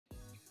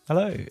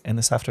Hello, in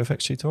this After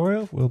Effects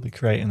tutorial, we'll be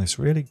creating this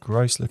really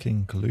gross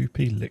looking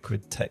gloopy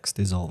liquid text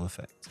dissolve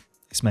effect.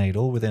 It's made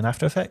all within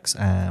After Effects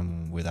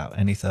and without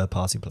any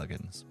third-party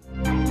plugins.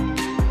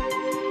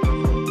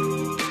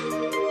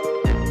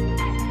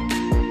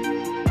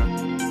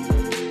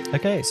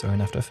 Okay, so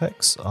in After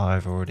Effects,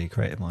 I've already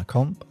created my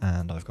comp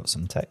and I've got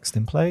some text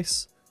in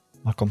place.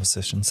 My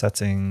composition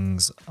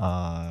settings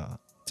are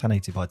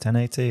 1080 by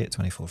 1080 at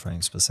 24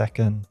 frames per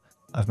second.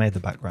 I've made the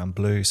background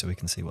blue so we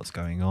can see what's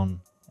going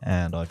on,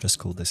 and I've just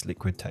called this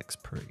liquid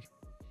text pre.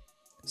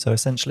 So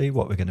essentially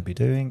what we're going to be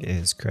doing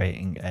is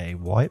creating a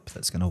wipe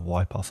that's going to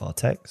wipe off our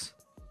text.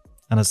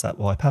 And as that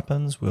wipe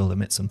happens, we'll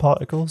emit some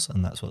particles,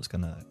 and that's what's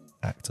going to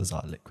act as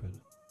our liquid.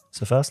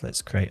 So first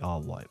let's create our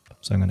wipe.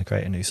 So I'm going to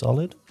create a new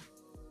solid.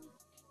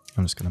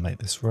 I'm just going to make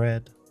this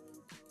red,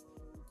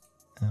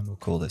 and we'll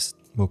call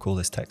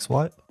this text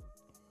wipe.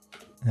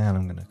 And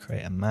I'm going to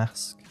create a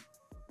mask,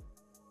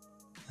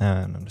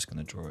 and I'm just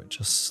going to draw it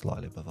just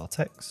slightly above our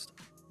text.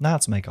 Now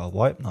to make our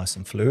wipe nice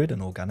and fluid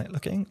and organic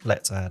looking,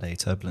 let's add a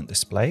turbulent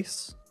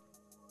displace.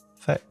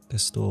 Effect,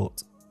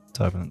 distort,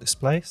 turbulent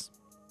displace.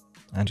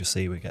 And you'll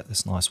see we get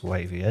this nice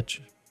wavy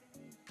edge.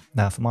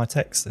 Now for my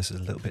text, this is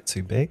a little bit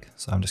too big,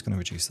 so I'm just going to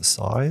reduce the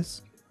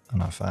size.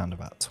 And I found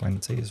about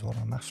 20 is what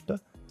I'm after.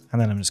 And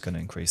then I'm just going to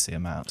increase the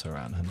amount to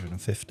around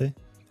 150.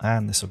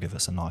 And this will give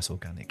us a nice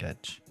organic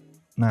edge.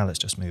 Now let's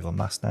just move our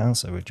mask down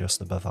so we're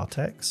just above our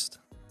text.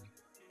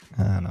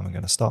 And I'm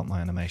going to start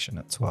my animation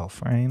at 12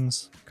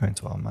 frames, go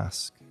into our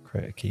mask,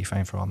 create a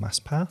keyframe for our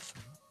mask path.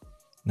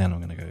 Then I'm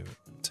going to go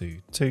to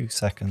 2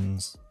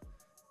 seconds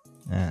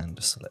and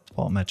just select the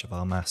bottom edge of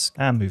our mask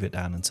and move it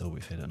down until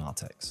we've hidden our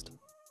text.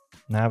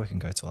 Now we can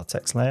go to our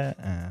text layer,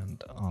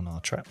 and on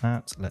our track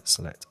mount, let's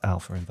select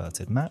alpha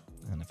inverted map.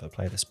 And if I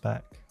play this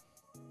back,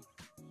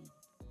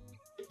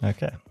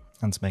 okay.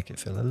 And to make it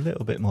feel a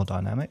little bit more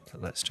dynamic,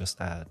 let's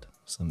just add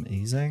some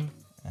easing.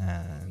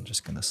 And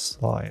just going to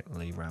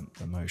slightly ramp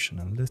the motion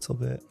a little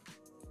bit.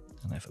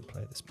 And if I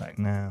play this back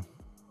now,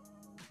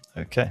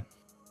 okay.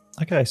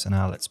 Okay, so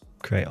now let's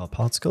create our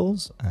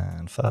particles.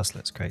 And first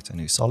let's create a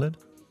new solid.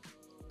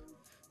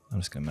 I'm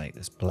just going to make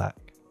this black,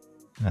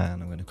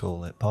 and I'm going to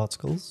call it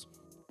particles.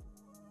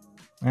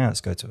 Now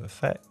let's go to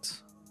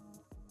effect,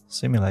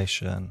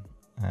 simulation,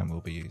 and we'll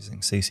be using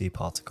CC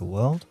particle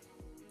world.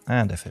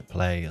 And if hit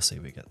play, you'll see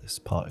we get this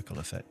particle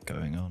effect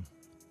going on.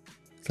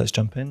 So let's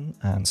jump in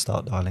and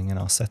start dialing in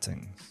our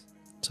settings.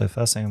 So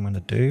first thing I'm going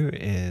to do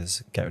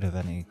is get rid of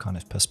any kind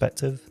of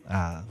perspective.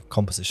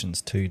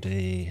 Composition's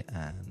 2D,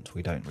 and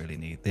we don't really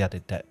need the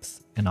added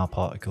depth in our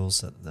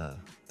particles that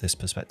this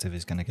perspective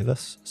is going to give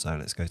us. So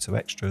let's go to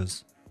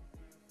extras,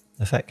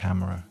 effect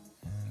camera,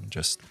 and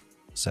just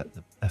set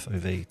the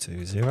FOV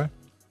to 0. And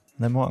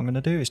then what I'm going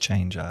to do is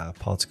change our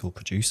particle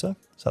producer.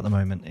 So at the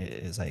moment it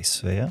is a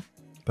sphere,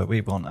 but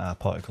we want our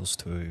particles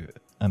to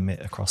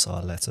emit across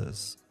our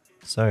letters.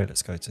 So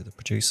let's go to the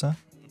producer,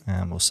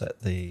 and we'll set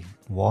the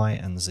Y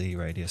and Z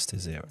radius to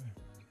 0.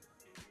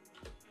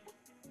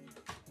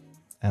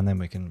 And then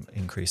we can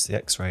increase the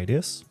X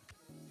radius.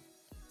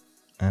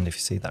 And if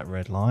you see that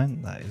red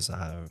line, that is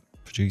our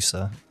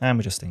producer. And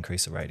we just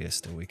increase the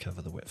radius till we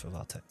cover the width of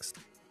our text.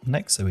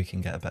 Next, so we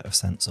can get a better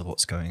sense of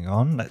what's going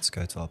on, let's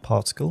go to our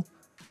particle.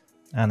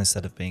 And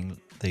instead of being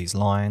these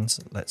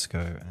lines, let's go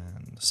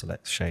and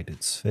select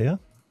shaded sphere.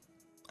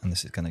 And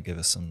this is going to give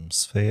us some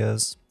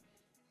spheres.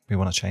 We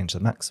want to change the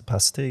max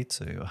opacity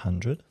to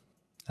 100.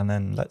 And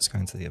then let's go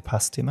into the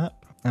opacity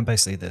map. And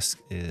basically this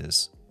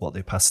is what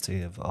the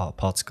opacity of our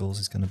particles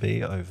is going to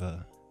be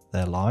over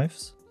their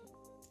lives.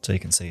 So you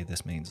can see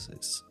this means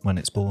when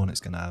it's born,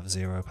 it's going to have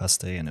 0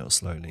 opacity, and it will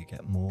slowly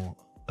get more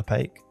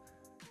opaque.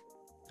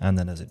 And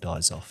then as it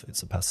dies off,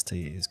 its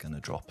opacity is going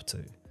to drop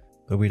too.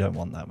 But we don't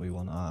want that. We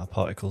want our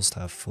particles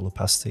to have full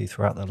opacity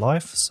throughout their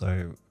life.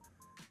 So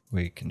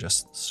we can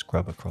just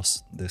scrub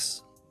across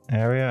this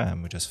area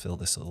and we just fill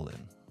this all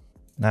in.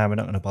 Now we're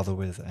not going to bother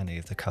with any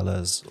of the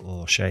colors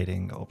or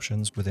shading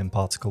options within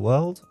particle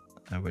world,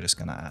 and we're just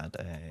going to add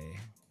a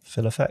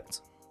fill effect,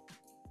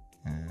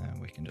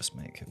 and we can just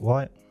make it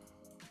white.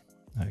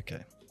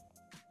 Okay,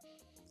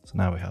 so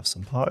now we have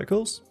some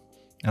particles.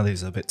 Now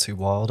these are a bit too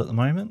wild at the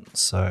moment,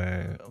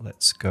 so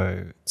let's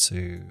go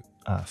to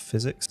our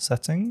physics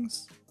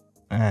settings,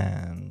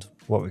 and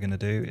what we're going to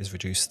do is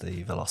reduce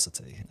the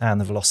velocity,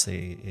 and the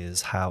velocity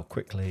is how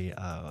quickly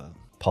our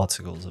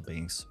particles are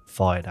being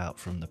fired out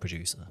from the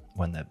producer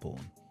when they're born.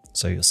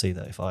 So you'll see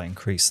that if I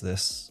increase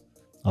this,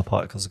 our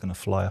particles are going to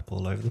fly up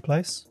all over the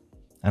place.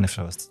 And if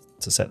I was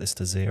to set this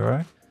to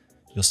 0,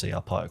 you'll see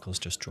our particles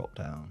just drop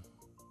down.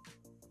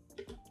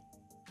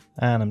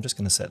 And I'm just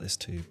going to set this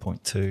to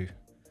 0.2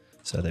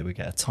 so that we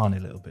get a tiny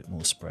little bit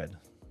more spread.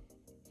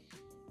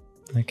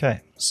 Okay,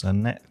 so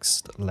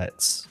next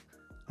let's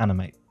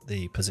animate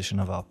the position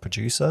of our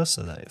producer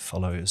so that it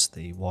follows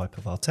the wipe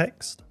of our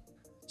text.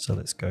 So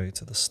let's go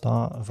to the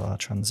start of our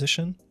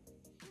transition,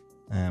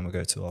 and we'll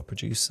go to our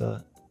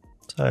producer.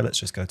 So let's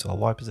just go to our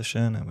Y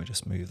position, and we'll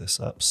just move this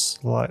up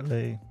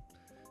slightly,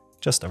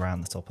 just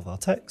around the top of our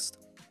text.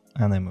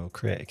 And then we'll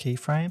create a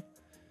keyframe,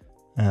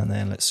 And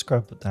then let's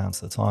scrub it down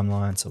to the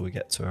timeline till we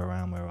get to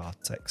around where our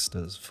text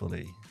has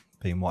fully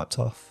been wiped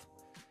off.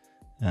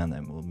 And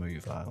then we'll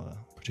move our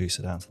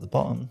producer down to the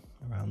bottom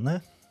around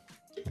there.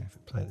 And if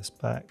we play this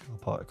back, our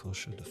particles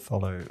should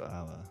follow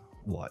our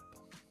wipe.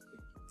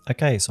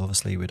 Okay, so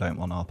obviously we don't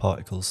want our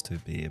particles to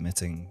be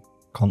emitting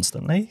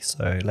constantly,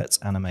 so let's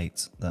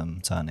animate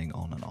them turning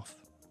on and off.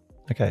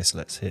 Okay, so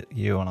let's hit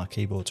U on our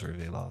keyboard to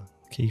reveal our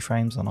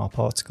keyframes on our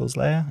particles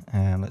layer,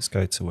 and let's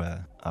go to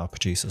where our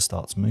producer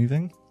starts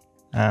moving.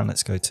 And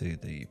let's go to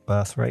the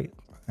birth rate,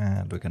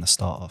 and we're going to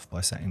start off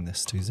by setting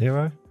this to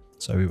 0,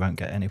 so we won't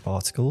get any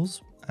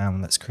particles.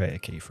 And let's create a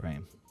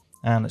keyframe.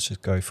 And let's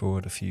just go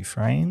forward a few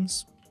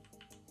frames.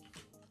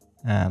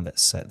 And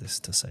let's set this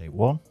to say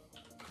 1.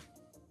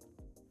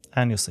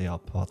 And you'll see our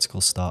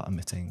particles start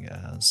emitting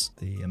as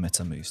the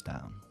emitter moves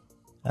down.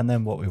 And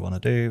then what we want to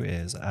do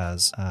is,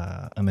 as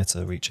our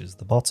emitter reaches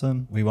the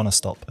bottom, we want to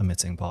stop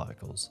emitting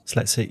particles. So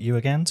let's hit U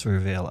again to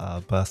reveal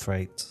our birth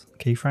rate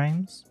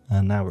keyframes.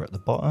 And now we're at the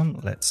bottom.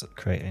 Let's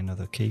create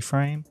another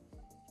keyframe.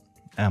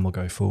 And we'll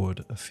go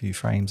forward a few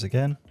frames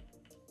again.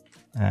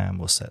 And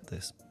we'll set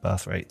this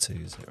birth rate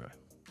to 0.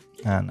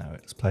 And now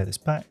let's play this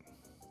back.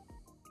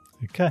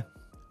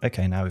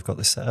 Okay, now we've got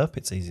this set up,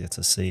 it's easier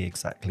to see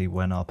exactly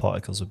when our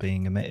particles are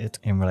being emitted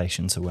in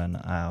relation to when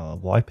our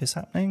wipe is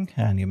happening,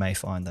 and you may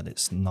find that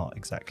it's not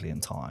exactly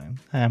in time.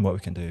 And what we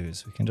can do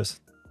is we can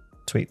just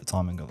tweak the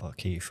timing of our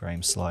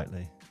keyframes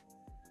slightly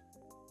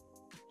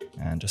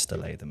and just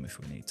delay them if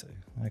we need to.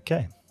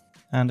 Okay,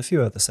 and a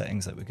few other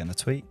settings that we're going to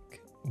tweak.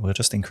 We'll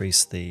just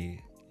increase the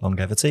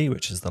longevity,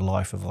 which is the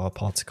life of our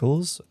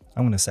particles.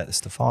 I'm going to set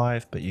this to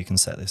 5, but you can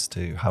set this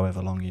to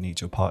however long you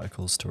need your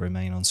particles to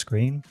remain on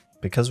screen.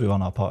 Because we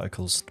want our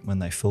particles, when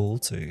they fall,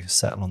 to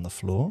settle on the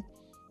floor,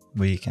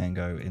 we can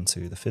go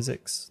into the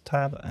physics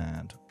tab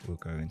and we'll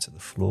go into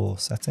the floor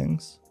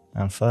settings.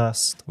 And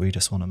first, we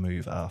just want to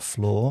move our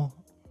floor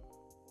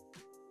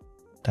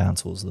down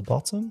towards the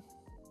bottom.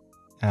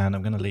 And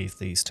I'm going to leave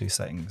these two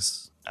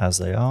settings as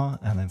they are.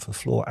 And then for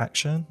floor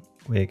action,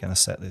 we're going to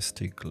set this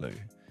to glue.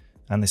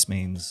 And this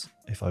means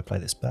if I play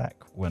this back,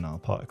 when our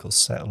particles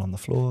settle on the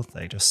floor,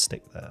 they just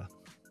stick there.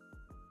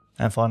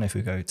 And finally, if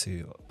we go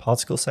to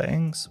particle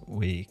settings,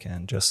 we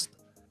can just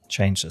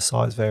change the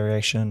size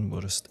variation.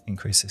 We'll just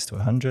increase this to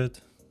 100.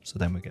 So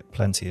then we get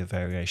plenty of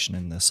variation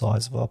in the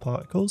size of our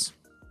particles.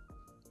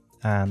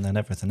 And then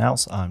everything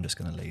else, I'm just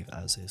going to leave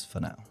as is for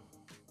now.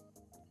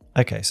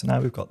 Okay, so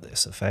now we've got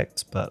this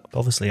effect, but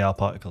obviously our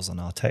particles and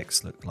our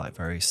text look like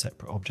very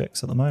separate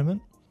objects at the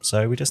moment.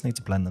 So we just need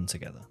to blend them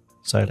together.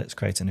 So let's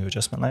create a new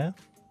adjustment layer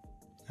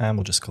and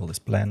we'll just call this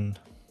blend.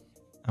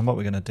 And what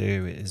we're going to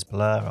do is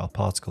blur our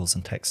particles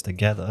and text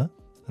together,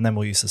 and then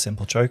we'll use the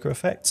simple choker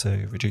effect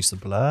to reduce the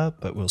blur,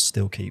 but we'll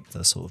still keep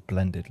the sort of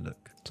blended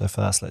look. So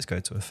first let's go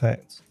to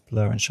Effect,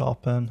 Blur and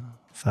Sharpen,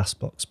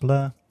 Fastbox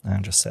Blur,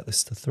 and just set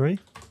this to 3.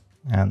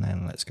 And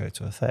then let's go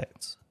to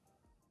Effect,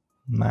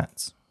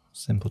 Matte,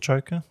 Simple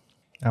Choker.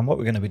 And what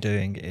we're going to be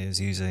doing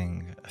is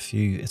using a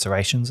few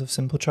iterations of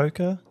Simple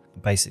Choker,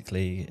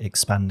 basically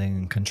expanding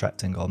and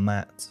contracting our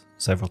matte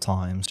several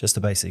times, just to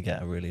basically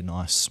get a really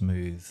nice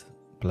smooth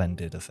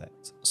blended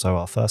effect. So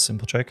our first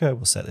simple choker,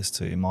 we'll set this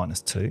to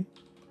 -2,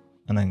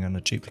 and then I'm going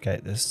to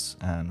duplicate this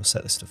and we'll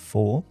set this to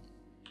 4,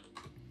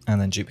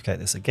 and then duplicate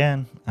this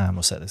again and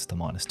we'll set this to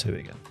 -2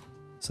 again.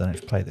 So then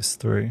if you play this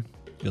through,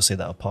 you'll see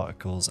that our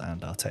particles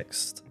and our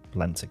text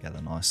blend together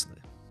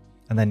nicely.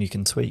 And then you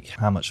can tweak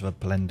how much of a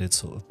blended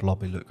sort of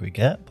blobby look we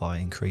get by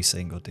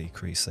increasing or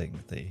decreasing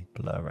the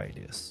blur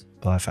radius.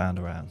 But I found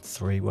around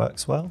 3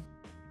 works well.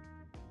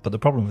 But the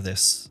problem with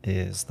this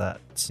is that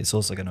it's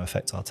also going to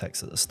affect our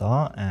text at the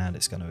start, and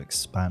it's going to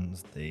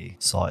expand the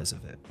size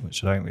of it,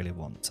 which I don't really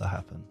want to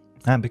happen.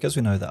 And because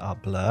we know that our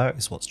blur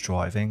is what's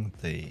driving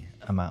the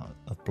amount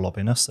of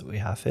blobbiness that we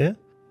have here,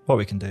 what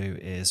we can do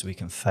is we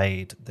can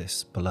fade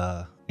this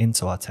blur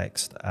into our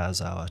text as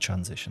our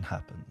transition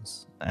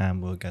happens.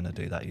 And we're going to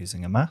do that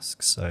using a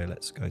mask. So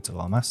let's go to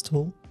our mask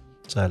tool.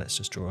 So let's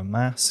just draw a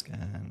mask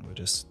and we'll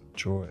just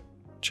draw it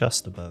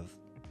just above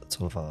the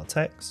top of our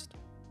text.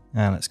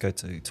 And let's go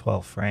to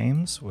 12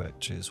 frames,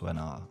 which is when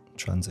our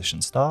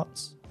transition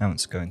starts. And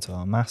let's go into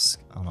our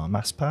mask. On our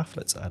mask path,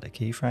 let's add a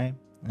keyframe.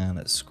 And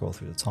let's scroll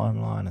through the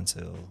timeline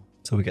until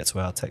we get to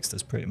where our text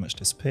has pretty much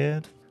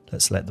disappeared.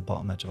 Let's select the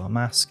bottom edge of our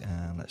mask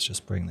and let's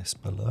just bring this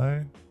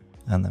below.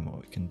 And then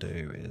what we can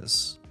do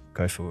is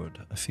go forward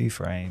a few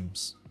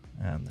frames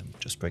and then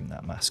just bring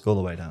that mask all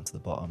the way down to the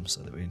bottom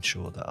so that we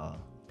ensure that our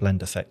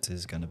blend effect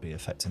is going to be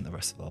affecting the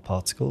rest of our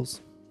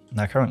particles.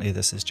 Now currently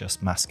this is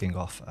just masking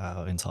off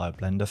our entire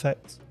blend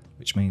effect,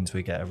 which means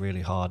we get a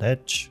really hard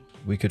edge.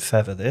 We could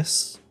feather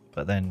this,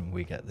 but then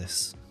we get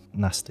this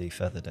nasty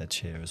feathered edge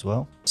here as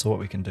well. So what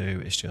we can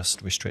do is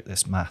just restrict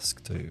this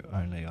mask to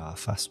only our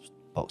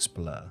fastbox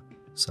blur.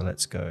 So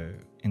let's go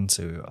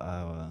into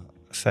our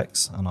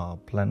effects on our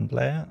blend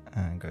layer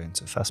and go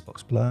into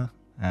fastbox blur,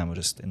 and we're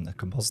just in the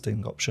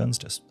compositing options,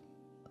 just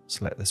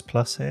select this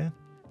plus here.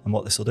 And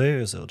what this will do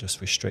is it'll just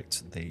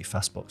restrict the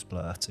fastbox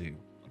blur to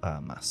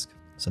our mask.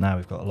 So now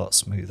we've got a lot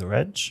smoother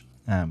edge,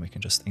 and we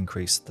can just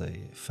increase the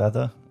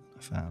feather.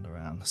 I found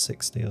around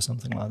 60 or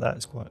something like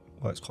that.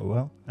 Works quite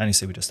well. And you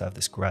see we just have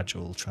this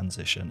gradual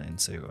transition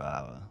into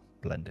our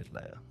blended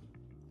layer.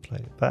 Play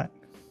it back.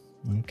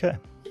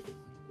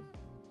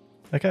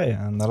 Okay,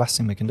 and the last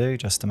thing we can do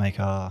just to make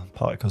our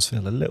particles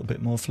feel a little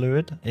bit more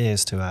fluid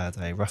is to add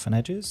a roughen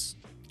edges.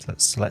 So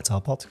let's select our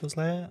particles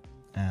layer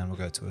and we'll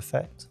go to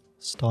Effect,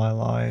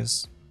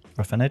 Stylize,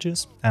 Roughen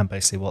Edges. And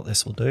basically what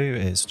this will do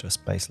is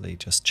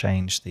just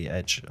change the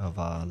edge of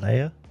our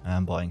layer,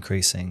 and by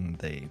increasing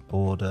the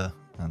border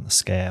and the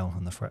scale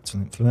and the fractal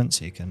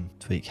influence, you can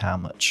tweak how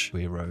much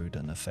we erode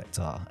and affect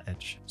our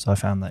edge. So I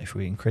found that if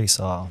we increase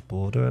our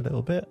border a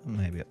little bit,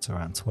 maybe up to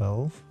around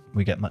 12,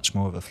 we get much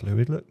more of a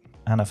fluid look.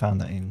 And I found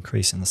that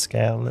increasing the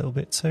scale a little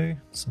bit too,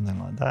 something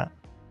like that,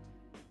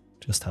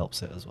 just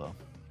helps it as well.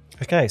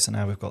 Okay, so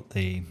now we've got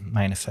the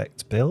main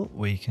effect built,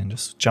 we can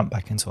just jump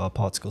back into our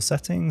particle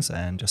settings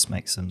and just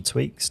make some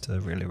tweaks to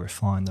really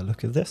refine the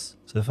look of this.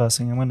 So the first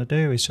thing I'm going to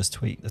do is just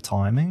tweak the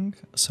timing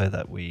so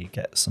that we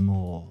get some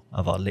more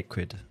of our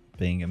liquid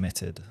being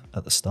emitted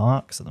at the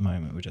start, because at the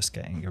moment we're just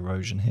getting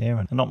erosion here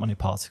and not many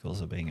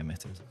particles are being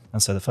emitted.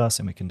 And so the first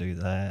thing we can do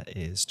there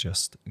is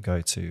just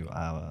go to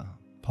our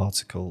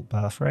particle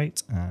birth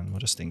rate and we'll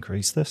just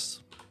increase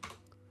this.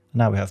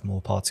 Now we have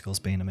more particles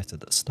being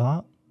emitted at the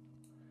start,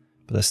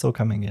 but they're still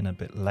coming in a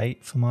bit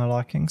late for my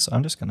liking, so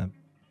I'm just going to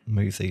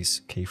move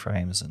these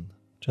keyframes and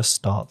just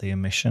start the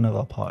emission of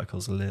our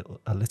particles a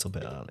little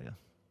bit earlier.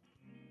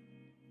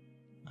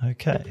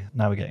 Okay,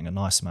 now we're getting a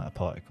nice amount of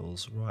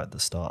particles right at the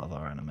start of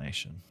our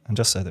animation. And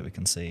just so that we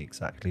can see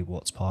exactly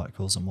what's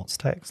particles and what's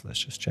text, let's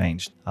just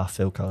change our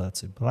fill color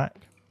to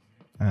black.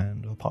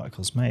 And our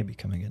particles may be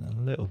coming in a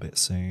little bit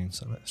soon,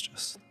 so let's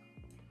just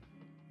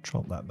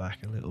drop that back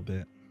a little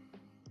bit.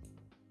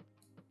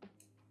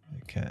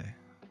 Okay.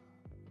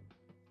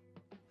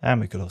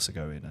 And we could also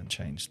go in and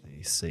change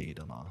the seed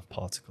on our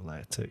particle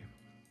layer too.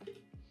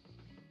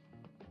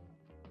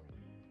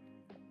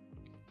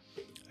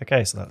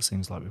 Okay, so that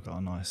seems like we've got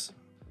a nice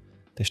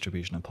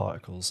distribution of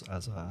particles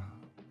as our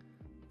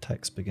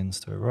text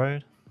begins to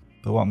erode.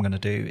 But what I'm going to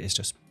do is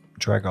just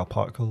drag our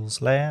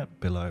particles layer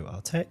below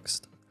our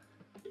text.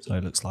 So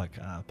it looks like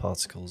our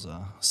particles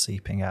are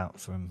seeping out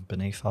from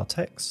beneath our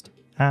text.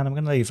 And I'm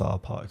going to leave our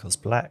particles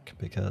black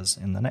because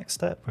in the next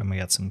step, when we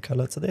add some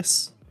color to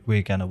this,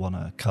 we're going to want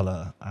to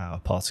color our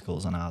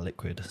particles and our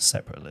liquid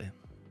separately.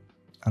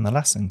 And the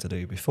last thing to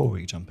do before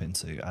we jump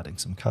into adding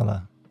some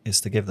color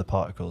is to give the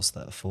particles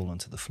that have fallen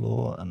to the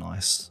floor a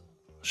nice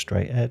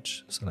straight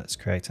edge. So let's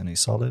create a new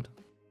solid.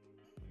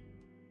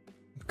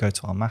 Go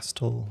to our mask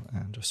tool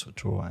and just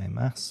draw a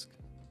mask.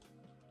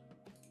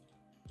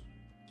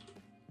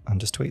 And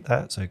just tweak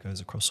that so it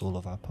goes across all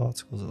of our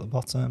particles at the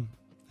bottom.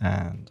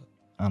 And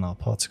on our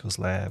particles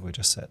layer, we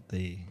just set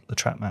the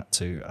track matte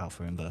to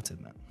alpha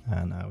inverted matte.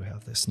 And now we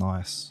have this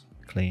nice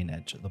clean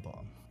edge at the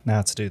bottom.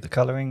 Now to do the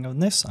coloring on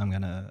this, I'm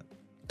going to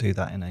do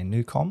that in a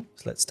new comp.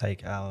 So let's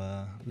take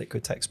our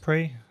liquid text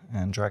pre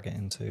and drag it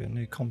into a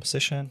new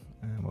composition.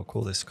 And we'll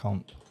call this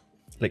comp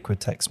liquid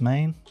text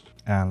main.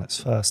 And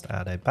let's first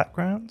add a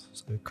background.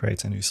 So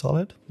create a new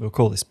solid. We'll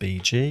call this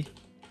BG.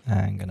 And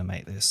I'm going to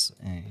make this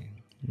a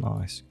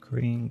nice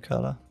green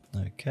color.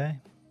 Okay.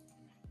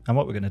 And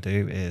what we're going to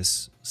do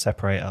is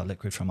separate our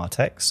liquid from our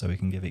text so we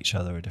can give each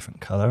other a different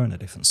color and a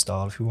different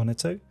style if we wanted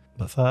to.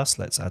 But first,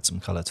 let's add some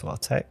color to our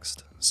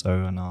text.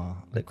 So in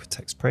our liquid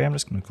text pre, I'm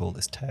just going to call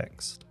this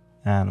text.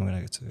 And I'm going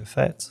to go to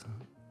Effect,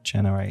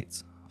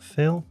 Generate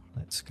Fill.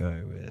 Let's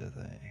go with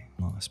a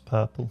nice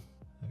purple.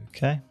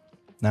 Okay.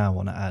 Now I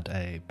want to add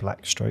a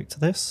black stroke to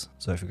this.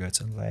 So if we go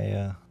to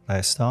Layer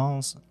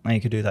Styles, and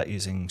you could do that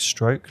using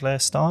Stroke Layer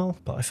Style,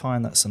 but I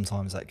find that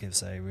sometimes that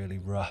gives a really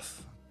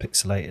rough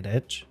pixelated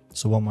edge.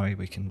 So one way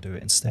we can do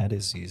it instead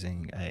is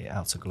using a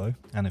outer glow.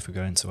 And if we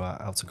go into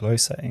our outer glow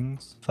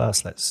settings,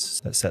 first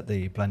let's set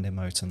the blending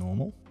mode to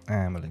normal,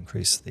 and we'll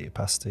increase the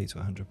opacity to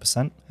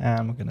 100%,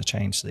 and we're going to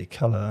change the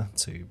color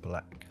to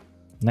black.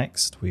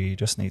 Next, we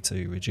just need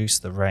to reduce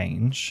the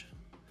range,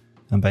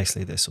 and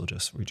basically this will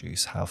just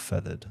reduce how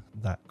feathered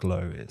that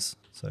glow is.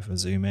 So if we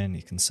zoom in,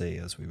 you can see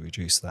as we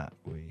reduce that,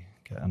 we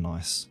get a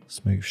nice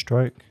smooth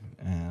stroke,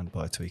 and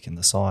by tweaking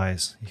the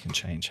size, you can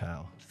change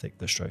how thick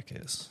the stroke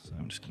is. So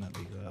I'm just going to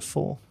leave it at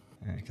 4,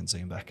 and you can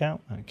zoom back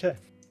out. Okay,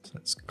 so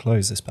let's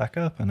close this back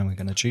up, and then we're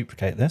going to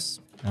duplicate this,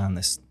 and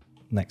this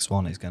next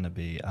one is going to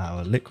be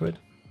our liquid,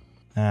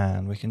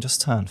 and we can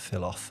just turn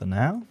fill off for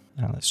now,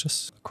 and let's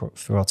just crop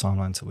through our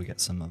timeline until we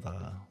get some of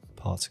our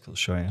particles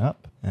showing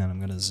up. And I'm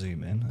going to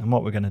zoom in, and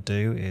what we're going to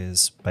do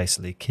is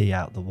basically key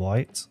out the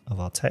white of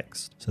our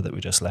text so that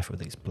we're just left with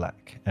these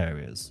black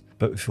areas.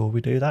 But before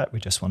we do that, we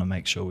just want to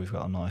make sure we've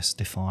got a nice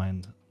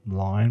defined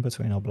line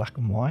between our black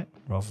and white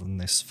rather than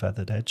this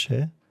feathered edge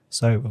here.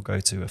 So we'll go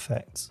to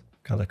Effect,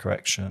 Color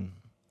Correction,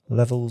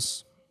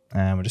 Levels,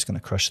 and we're just going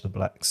to crush the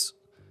blacks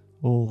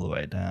all the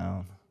way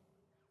down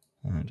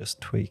and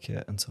just tweak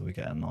it until we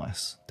get a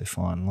nice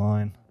defined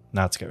line.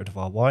 Now to get rid of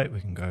our white,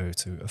 we can go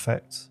to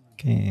Effect,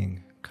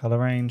 Keying, Color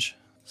Range,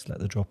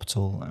 select the dropper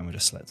tool, and we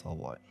just select our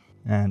white.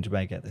 And you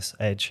may get this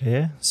edge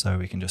here, so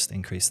we can just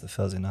increase the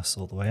fuzziness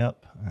all the way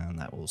up, and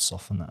that will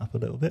soften that up a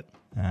little bit.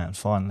 And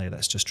finally,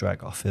 let's just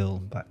drag our fill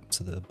back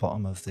to the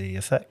bottom of the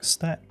effects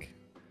stack,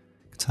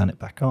 turn it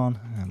back on,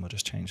 and we'll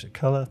just change the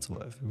color to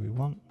whatever we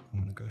want. I'm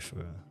going to go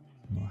for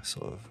a nice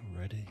sort of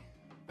reddy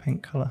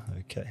pink color.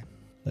 Okay,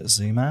 let's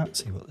zoom out,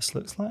 see what this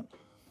looks like.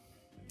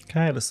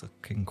 Okay, that's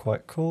looking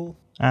quite cool.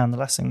 And the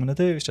last thing I'm going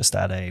to do is just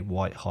add a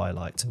white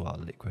highlight to our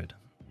liquid.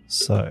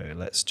 So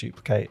let's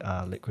duplicate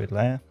our liquid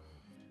layer,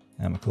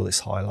 and we'll call this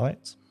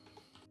highlight.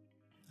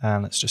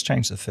 And let's just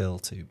change the fill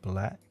to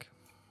black.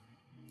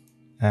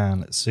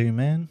 And let's zoom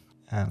in,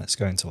 and let's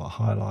go into our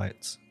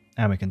highlights,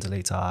 and we can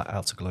delete our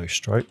outer glow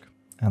stroke.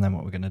 And then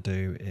what we're going to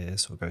do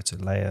is we'll go to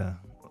layer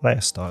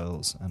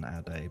styles, and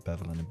add a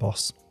bevel and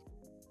emboss.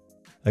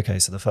 Okay,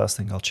 so the first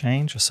thing I'll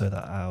change, just so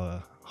that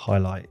our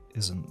highlight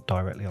isn't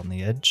directly on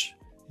the edge,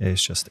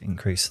 is just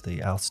increase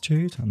the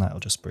altitude, and that'll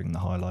just bring the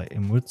highlight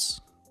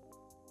inwards.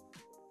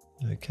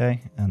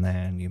 Okay, and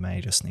then you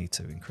may just need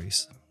to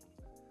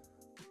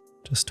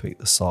just tweak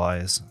the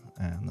size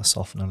and the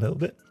soften a little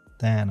bit.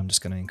 Then I'm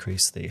just going to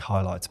increase the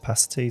highlight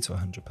opacity to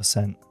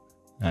 100%,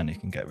 and you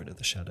can get rid of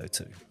the shadow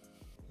too.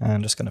 And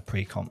I'm just going to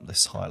pre-comp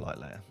this highlight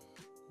layer,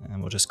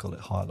 and we'll just call it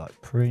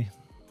highlight pre.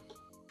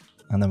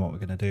 And then what we're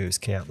going to do is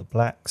key out the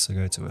black, so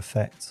go to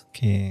effect,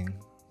 keying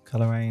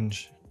color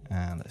range,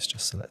 and let's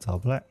just select our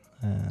black,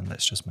 and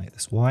let's just make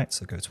this white,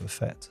 so go to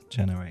effect,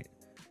 generate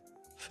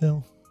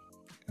fill,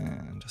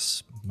 and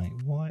just make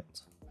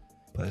white.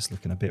 But it's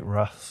looking a bit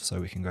rough, so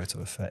we can go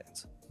to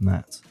effect,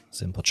 matte,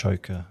 simple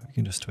choker. We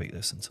can just tweak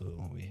this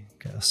until we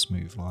get a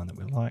smooth line that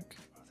we like.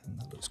 I think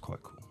that looks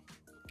quite cool.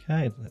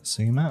 Okay, let's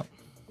zoom out.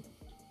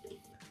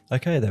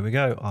 Okay, there we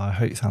go. I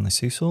hope you found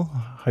this useful.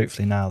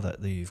 Hopefully now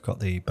that you've got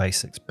the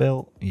basics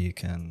built, you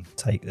can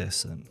take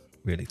this and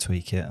really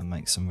tweak it and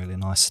make some really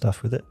nice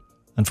stuff with it.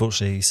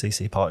 Unfortunately,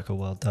 CC Particle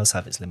World does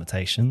have its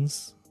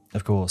limitations.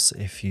 Of course,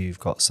 if you've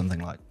got something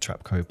like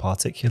Trapco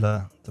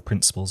Particular, the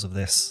principles of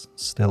this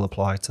still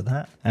apply to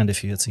that. And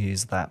if you were to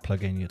use that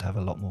plugin, you'd have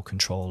a lot more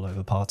control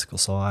over particle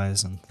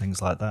size and things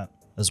like that,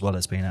 as well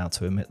as being able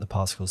to emit the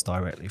particles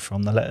directly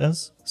from the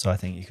letters. So I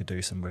think you could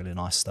do some really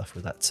nice stuff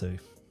with that too.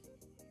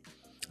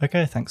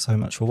 Okay, thanks so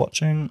much for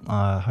watching.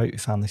 I hope you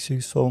found this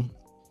useful.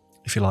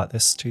 If you like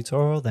this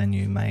tutorial, then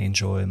you may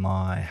enjoy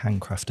my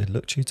handcrafted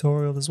look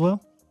tutorial as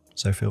well.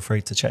 So feel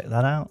free to check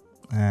that out,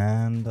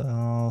 and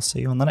I'll see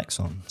you on the next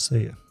one.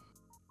 See you.